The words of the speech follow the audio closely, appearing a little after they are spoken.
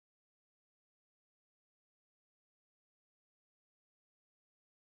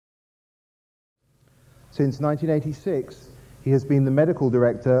Since 1986, he has been the medical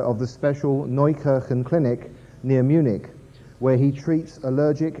director of the special Neukirchen Clinic near Munich, where he treats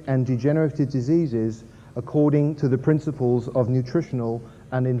allergic and degenerative diseases according to the principles of nutritional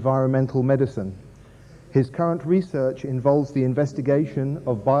and environmental medicine. His current research involves the investigation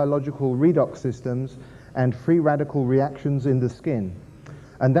of biological redox systems and free radical reactions in the skin.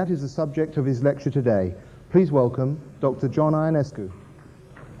 And that is the subject of his lecture today. Please welcome Dr. John Ionescu.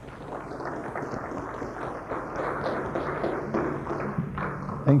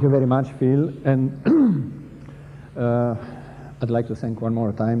 Thank you very much, Phil. And I'd like to thank one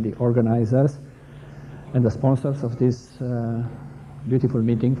more time the organizers and the sponsors of this beautiful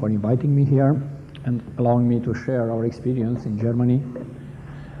meeting for inviting me here and allowing me to share our experience in Germany,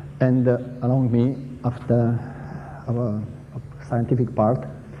 and allowing me, after our scientific part,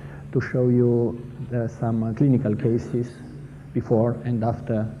 to show you some clinical cases before and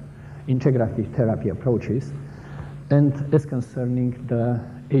after integrative therapy approaches, and as concerning the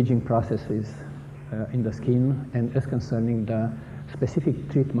aging processes in the skin, and as concerning the specific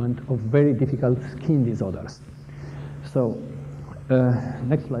treatment of very difficult skin disorders. So,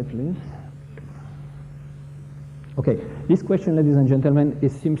 next slide, please. Okay, this question, ladies and gentlemen,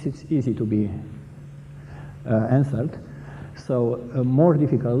 it seems it's easy to be answered. So, more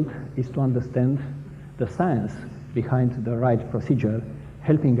difficult is to understand the science behind the right procedure,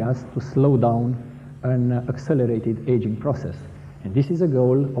 helping us to slow down an accelerated aging process. And this is a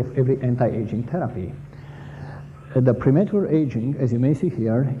goal of every anti-aging therapy. The premature aging, as you may see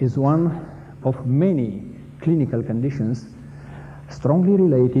here, is one of many clinical conditions strongly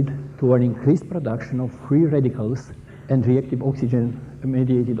related to an increased production of free radicals and reactive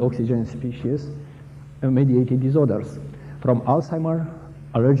oxygen-mediated oxygen species-mediated disorders, from Alzheimer's,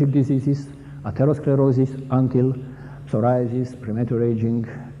 allergic diseases, atherosclerosis, until psoriasis, premature aging,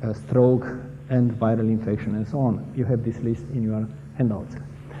 stroke, and viral infection, and so on. You have this list in your handouts.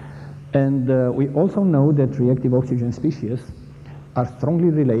 And we also know that reactive oxygen species are strongly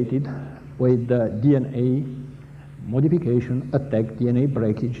related with DNA modification, attack, DNA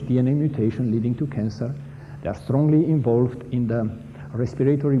breakage, DNA mutation leading to cancer. They are strongly involved in the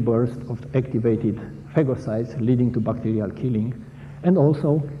respiratory burst of activated phagocytes leading to bacterial killing, and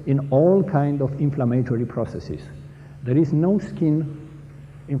also in all kinds of inflammatory processes. There is no skin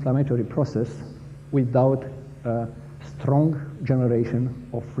inflammatory process without a strong generation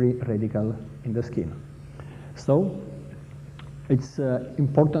of free radical in the skin. So it's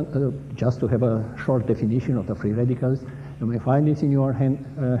important just to have a short definition of the free radicals. You may find this in your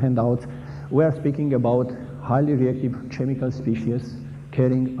handouts. We are speaking about highly reactive chemical species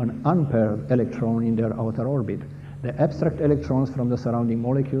carrying an unpaired electron in their outer orbit. They abstract electrons from the surrounding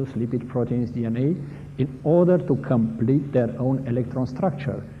molecules, lipid, proteins, DNA, in order to complete their own electron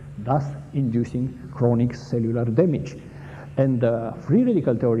structure, thus inducing chronic cellular damage. And the free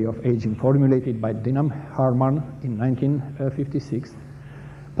radical theory of aging, formulated by Dinham Harman in 1956,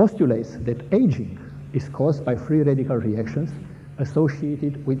 postulates that aging is caused by free radical reactions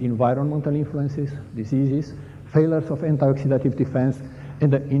associated with environmental influences, diseases, failures of antioxidative defense,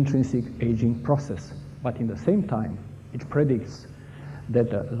 and the intrinsic aging process. But in the same time, it predicts that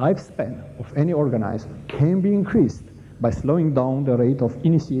the lifespan of any organism can be increased by slowing down the rate of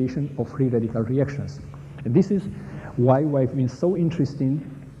initiation of free radical reactions. And this is why we've been so interested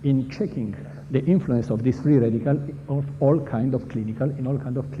in checking the influence of this free radical of all kind of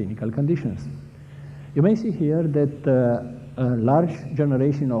clinical conditions. You may see here that a large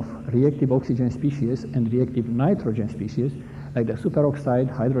generation of reactive oxygen species and reactive nitrogen species, like the superoxide,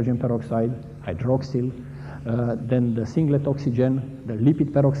 hydrogen peroxide, hydroxyl, then the singlet oxygen, the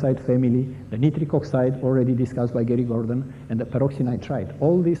lipid peroxide family, the nitric oxide already discussed by Gary Gordon, and the peroxynitride.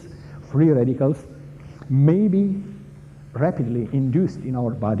 All these free radicals may be rapidly induced in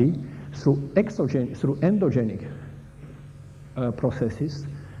our body through endogenic processes,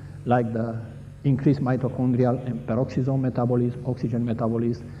 like the increased mitochondrial and peroxisome metabolism, oxygen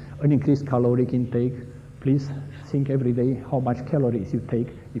metabolism, an increased caloric intake. Please think every day how much calories you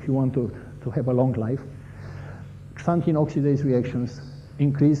take if you want to have a long life. Xanthine oxidase reactions,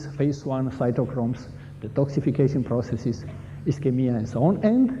 increased phase 1 cytochromes, detoxification processes, ischemia, and so on.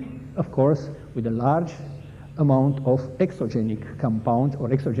 And, of course, with a large amount of exogenic compounds or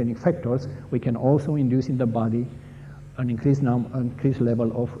exogenic factors, we can also induce in the body an increased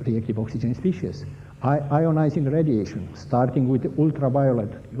level of reactive oxygen species. Ionizing radiation, starting with the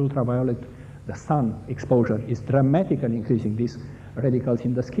ultraviolet, the sun exposure is dramatically increasing these radicals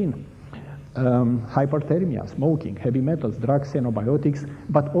in the skin. hyperthermia, smoking, heavy metals, drugs, xenobiotics,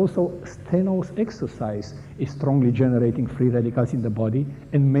 but also strenuous exercise is strongly generating free radicals in the body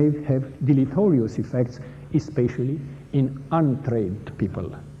and may have deleterious effects, especially in untrained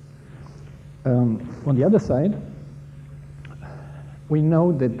people. On the other side, we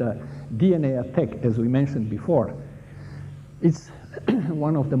know that the DNA attack, as we mentioned before, is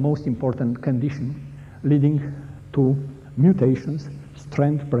one of the most important conditions leading to mutations,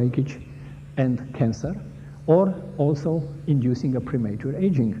 strand breakage, and cancer, or also inducing a premature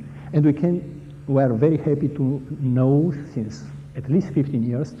aging. And we are very happy to know since at least 15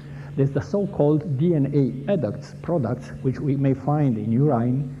 years that the so-called DNA adducts products, which we may find in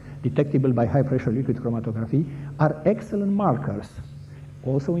urine, detectable by high-pressure liquid chromatography, are excellent markers,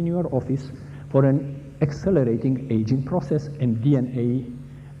 also in your office, for an accelerating aging process and DNA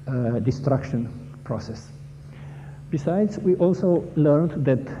destruction process. Besides, we also learned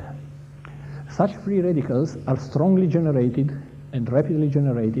that such free radicals are strongly generated and rapidly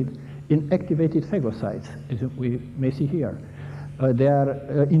generated in activated phagocytes, as we may see here. They are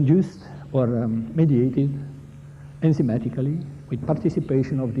induced or mediated enzymatically with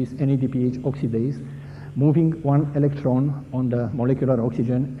participation of this NADPH oxidase, moving one electron on the molecular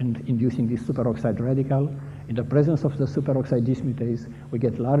oxygen and inducing this superoxide radical. In the presence of the superoxide dismutase, we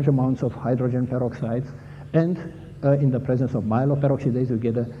get large amounts of hydrogen peroxides, and in the presence of myeloperoxidase, we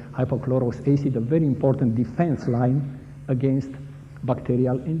get a hypochlorous acid, a very important defense line against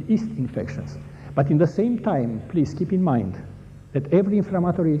bacterial and yeast infections. But in the same time, please keep in mind that every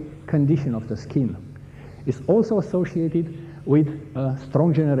inflammatory condition of the skin is also associated with a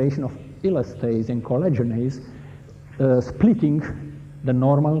strong generation of elastase and collagenase, splitting the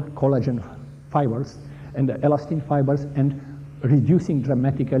normal collagen fibers and the elastin fibers and reducing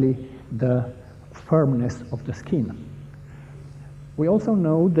dramatically the firmness of the skin. We also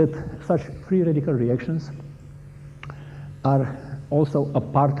know that such free radical reactions are also a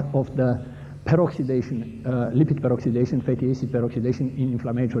part of the peroxidation, lipid peroxidation, fatty acid peroxidation in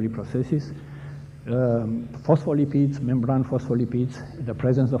inflammatory processes. Phospholipids, membrane phospholipids, in the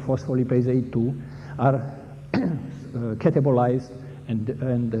presence of phospholipase A2, are catabolized and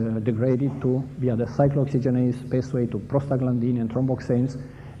degraded via the cyclooxygenase pathway to prostaglandin and thromboxanes,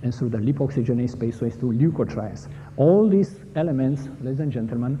 and through the lipoxygenase pathways to leukotrienes. All these elements, ladies and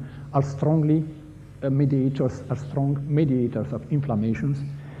gentlemen, are strong mediators of inflammations,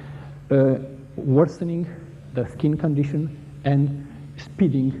 worsening the skin condition and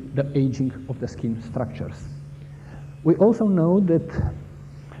speeding the aging of the skin structures. We also know that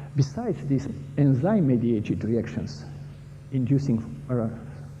besides these enzyme-mediated reactions inducing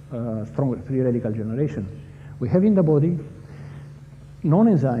strong free radical generation, we have in the body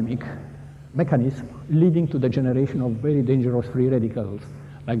non-enzymic mechanism leading to the generation of very dangerous free radicals,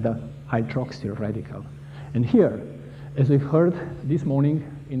 like the hydroxyl radical. And here, as we've heard this morning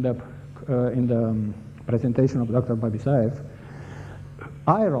in the presentation of Dr. Babisaev,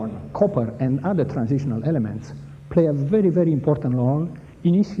 iron, copper, and other transitional elements play a very, very important role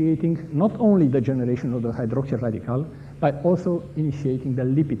initiating not only the generation of the hydroxyl radical, but also initiating the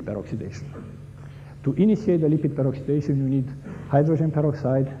lipid peroxidation. To initiate the lipid peroxidation, you need hydrogen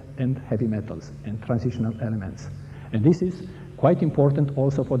peroxide and heavy metals and transitional elements. And this is quite important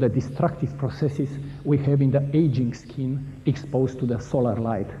also for the destructive processes we have in the aging skin exposed to the solar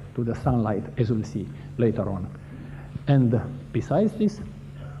light, to the sunlight, as we'll see later on. And besides this,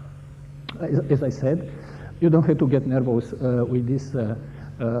 as I said, you don't have to get nervous with this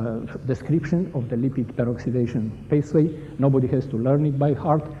description of the lipid peroxidation pathway. Nobody has to learn it by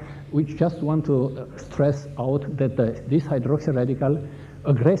heart. We just want to stress out that this hydroxyl radical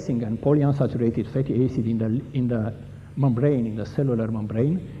aggressing and polyunsaturated fatty acid in the membrane, in the cellular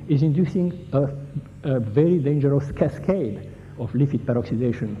membrane, is inducing a very dangerous cascade of lipid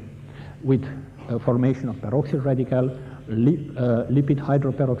peroxidation with formation of peroxyl radical, lipid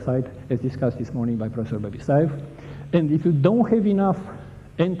hydroperoxide, as discussed this morning by Professor Babisaev. And if you don't have enough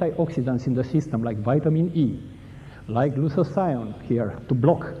antioxidants in the system, like vitamin E, like glutathione here, to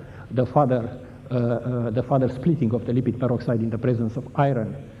block the further splitting of the lipid peroxide in the presence of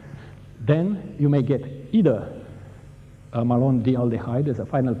iron, then you may get either malondialdehyde as a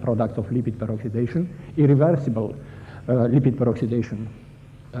final product of lipid peroxidation, irreversible lipid peroxidation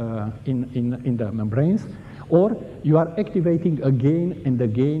in the membranes, or you are activating again and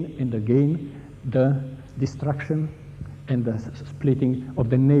again and again the destruction and the splitting of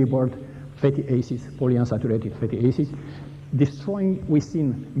the neighbored fatty acids, polyunsaturated fatty acids, destroying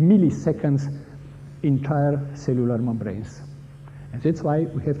within milliseconds entire cellular membranes. And that's why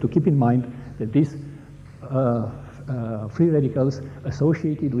we have to keep in mind that these free radicals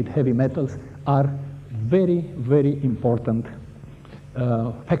associated with heavy metals are very, very important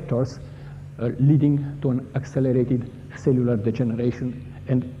factors leading to an accelerated cellular degeneration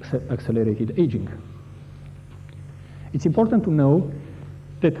and accelerated aging. It's important to know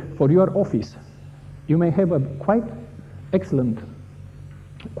that for your office, you may have a quite excellent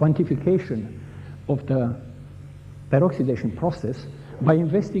quantification of the peroxidation process by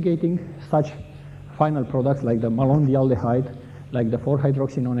investigating such final products like the malondialdehyde, like the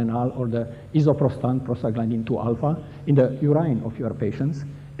 4-hydroxynonenal or the isoprostan prostaglandin 2 alpha in the urine of your patients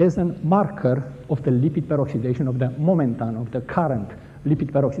as a marker of the lipid peroxidation, of the momentum, of the current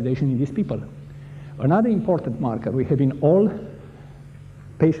lipid peroxidation in these people. Another important marker we have in all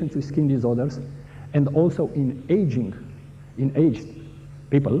patients with skin disorders and also in aged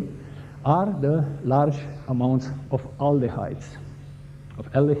people are the large amounts of aldehydes,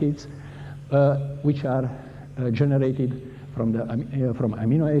 which are generated from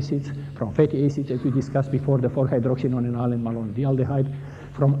amino acids, from fatty acids, as we discussed before, the 4-hydroxynonenal and malondialdehyde,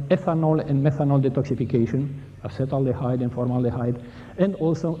 from ethanol and methanol detoxification, acetaldehyde and formaldehyde, and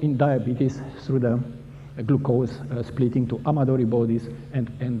also in diabetes through the glucose splitting to Amadori bodies and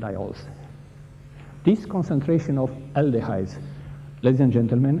ndiols. This concentration of aldehydes, ladies and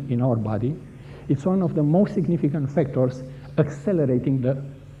gentlemen, in our body, it's one of the most significant factors accelerating the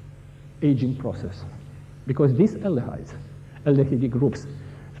aging process. Because these aldehydes, aldehyde groups,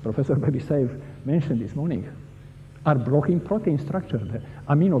 as Professor Babisaev mentioned this morning, are blocking protein structure, the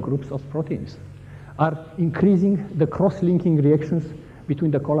amino groups of proteins, are increasing the cross-linking reactions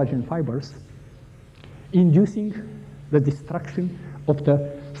between the collagen fibers, inducing the destruction of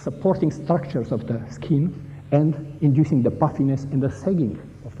the supporting structures of the skin, and inducing the puffiness and the sagging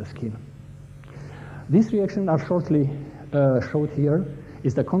of the skin. These reactions are shortly showed here,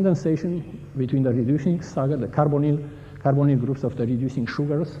 is the condensation between the reducing sugar, the carbonyl groups of the reducing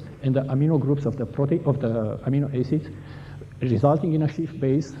sugars, and the amino groups of the protein of the amino acids, resulting in a Schiff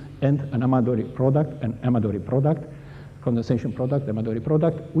base and an Amadori product, condensation product, Amadori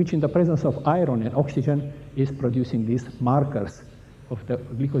product, which in the presence of iron and oxygen is producing these markers of the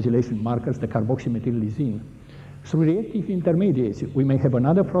glycosylation markers, the carboxymethyl lysine. Through reactive intermediates, we may have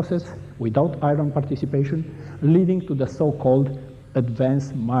another process without iron participation, leading to the so-called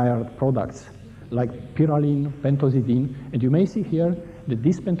advanced Maillard products like pyrroline, pentozidine, and you may see here that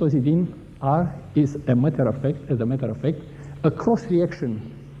this pentozidine is a matter of fact, a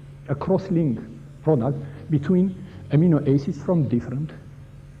cross-reaction, a cross-link product between amino acids from different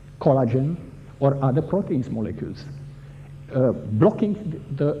collagen or other proteins molecules, blocking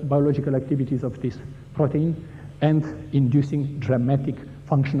the biological activities of this protein and inducing dramatic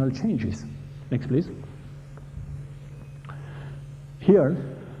functional changes. Next, please. Here,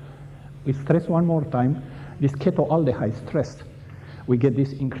 we stress one more time this ketoaldehyde stress. We get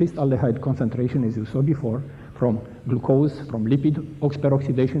this increased aldehyde concentration, as you saw before, from glucose, from lipid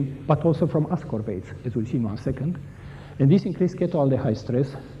oxyperoxidation, but also from ascorbates, as we'll see in 1 second. And this increased ketoaldehyde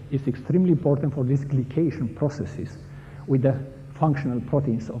stress is extremely important for these glycation processes with the functional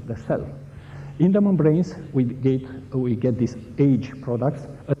proteins of the cell. In the membranes, we get these age products,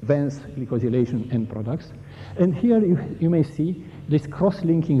 advanced glycosylation end products. And here you may see these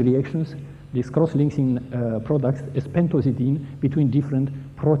cross-linking reactions, these cross-linking products as pentozidine between different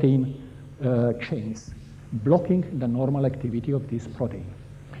protein chains, blocking the normal activity of this protein.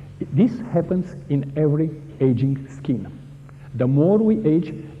 This happens in every aging skin. The more we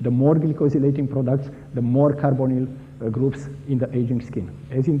age, the more glycosylating products, the more carbonyl groups in the aging skin,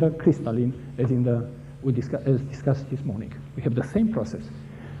 as in the crystalline, as discussed this morning. We have the same process.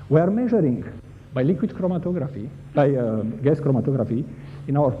 We are measuring by liquid chromatography, by gas chromatography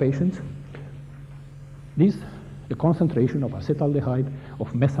in our patients, the concentration of acetaldehyde,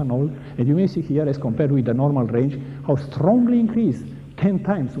 of methanol, and you may see here, as compared with the normal range, how strongly increased, 10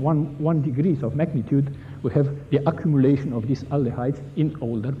 times, one degrees of magnitude, we have the accumulation of these aldehydes in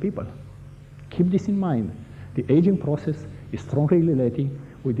older people. Keep this in mind. The aging process is strongly related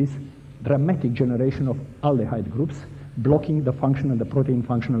with this dramatic generation of aldehyde groups, blocking the function of the protein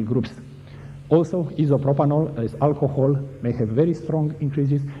functional groups. Also, isopropanol as alcohol may have very strong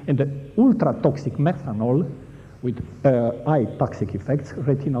increases, and the ultra-toxic methanol with eye toxic effects,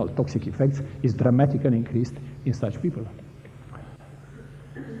 retinal toxic effects, is dramatically increased in such people.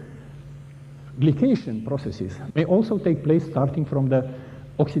 Glycation processes may also take place starting from the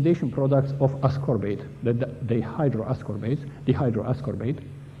oxidation products of ascorbate, the dihydroascorbate,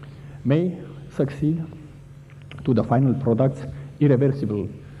 may succeed to the final products, irreversible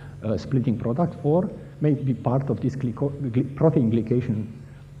splitting products, or may be part of these protein glycation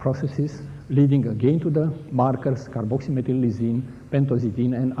processes leading again to the markers, carboxymethyl-lysine,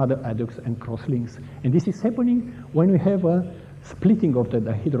 pentositine, and other adducts and crosslinks. And this is happening when we have a splitting of the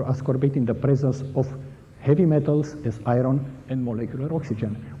dihydroascorbate in the presence of heavy metals as iron and molecular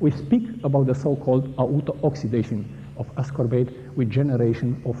oxygen. We speak about the so-called auto-oxidation of ascorbate with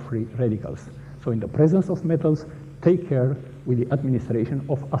generation of free radicals. So in the presence of metals, take care with the administration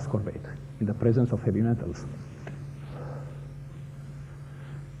of ascorbate in the presence of heavy metals.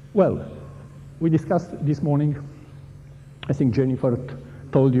 Well, we discussed this morning, I think Jennifer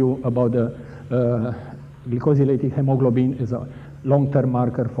told you about the glycosylated hemoglobin as a long-term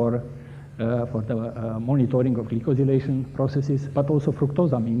marker for the monitoring of glycosylation processes, but also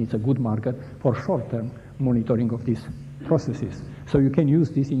fructosamine is a good marker for short-term monitoring of these processes. So you can use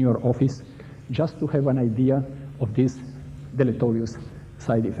this in your office just to have an idea of these deleterious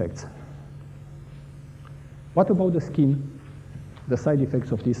side effects. What about the skin, the side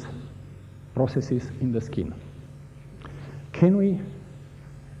effects of these processes in the skin? Can we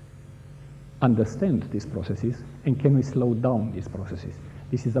understand these processes, and can we slow down these processes?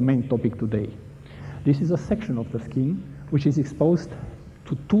 This is the main topic today. This is a section of the skin which is exposed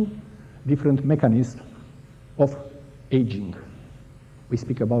to two different mechanisms of aging. We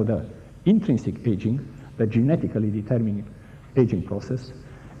speak about the intrinsic aging, the genetically determined aging process,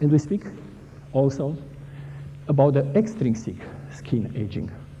 and we speak also about the extrinsic skin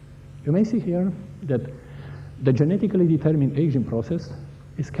aging. You may see here that the genetically determined aging process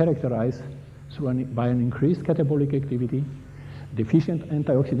is characterized by an increased catabolic activity, deficient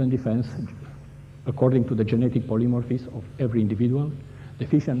antioxidant defense according to the genetic polymorphism of every individual,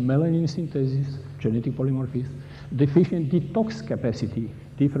 deficient melanin synthesis, genetic polymorphism, deficient detox capacity,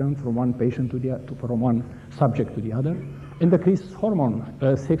 different from one patient to the from one subject to the other, and decreased hormone,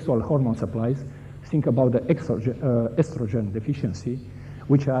 sexual hormone supplies. Think about the estrogen deficiency,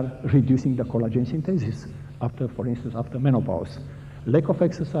 which are reducing the collagen synthesis after, for instance, after menopause. Lack of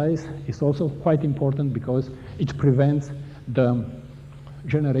exercise is also quite important because it prevents the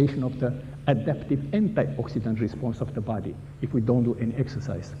generation of the adaptive antioxidant response of the body if we don't do any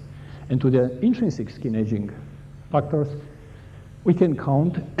exercise. And to the intrinsic skin aging factors, we can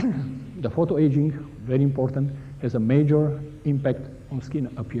count the photoaging, very important, has a major impact on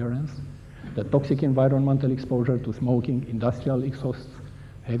skin appearance. The toxic environmental exposure to smoking, industrial exhausts,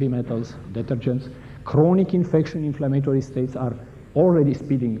 heavy metals, detergents, chronic infection, inflammatory states are already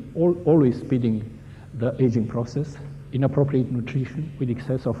always speeding the aging process. Inappropriate nutrition with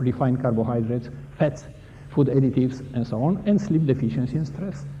excess of refined carbohydrates, fats, food additives, and so on, and sleep deficiency and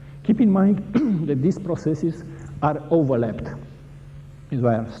stress. Keep in mind that these processes are overlapped, is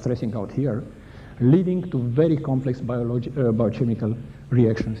why I'm stressing out here, leading to very complex biochemical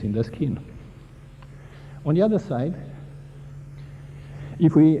reactions in the skin. On the other side,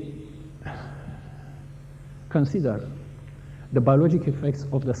 if we consider the biologic effects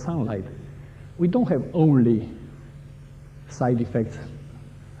of the sunlight, we don't have only side effects,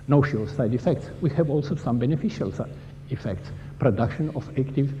 no-show side effects. We have also some beneficial effects. Production of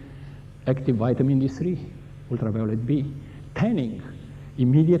active vitamin D3, ultraviolet B, tanning,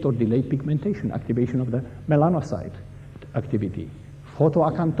 immediate or delayed pigmentation, activation of the melanocyte activity,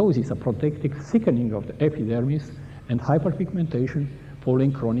 photoacanthosis, a protective thickening of the epidermis, and hyperpigmentation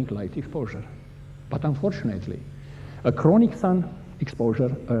following chronic light exposure. But unfortunately, a chronic sun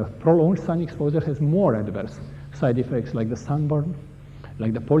exposure, a prolonged sun exposure has more adverse side effects like the sunburn,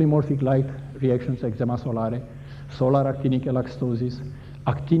 like the polymorphic light reactions, eczema solare, solar actinic elastosis,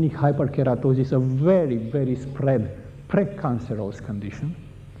 actinic hyperkeratosis, a very, very spread precancerous condition,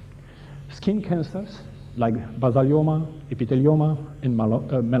 skin cancers like basalioma, epithelioma, and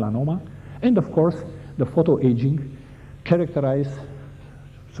melanoma, and of course, the photoaging characterized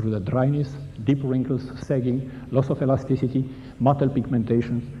through the dryness, deep wrinkles, sagging, loss of elasticity, mottle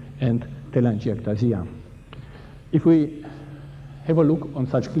pigmentation, and telangiectasia. If we have a look on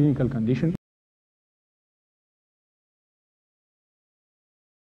such clinical conditions,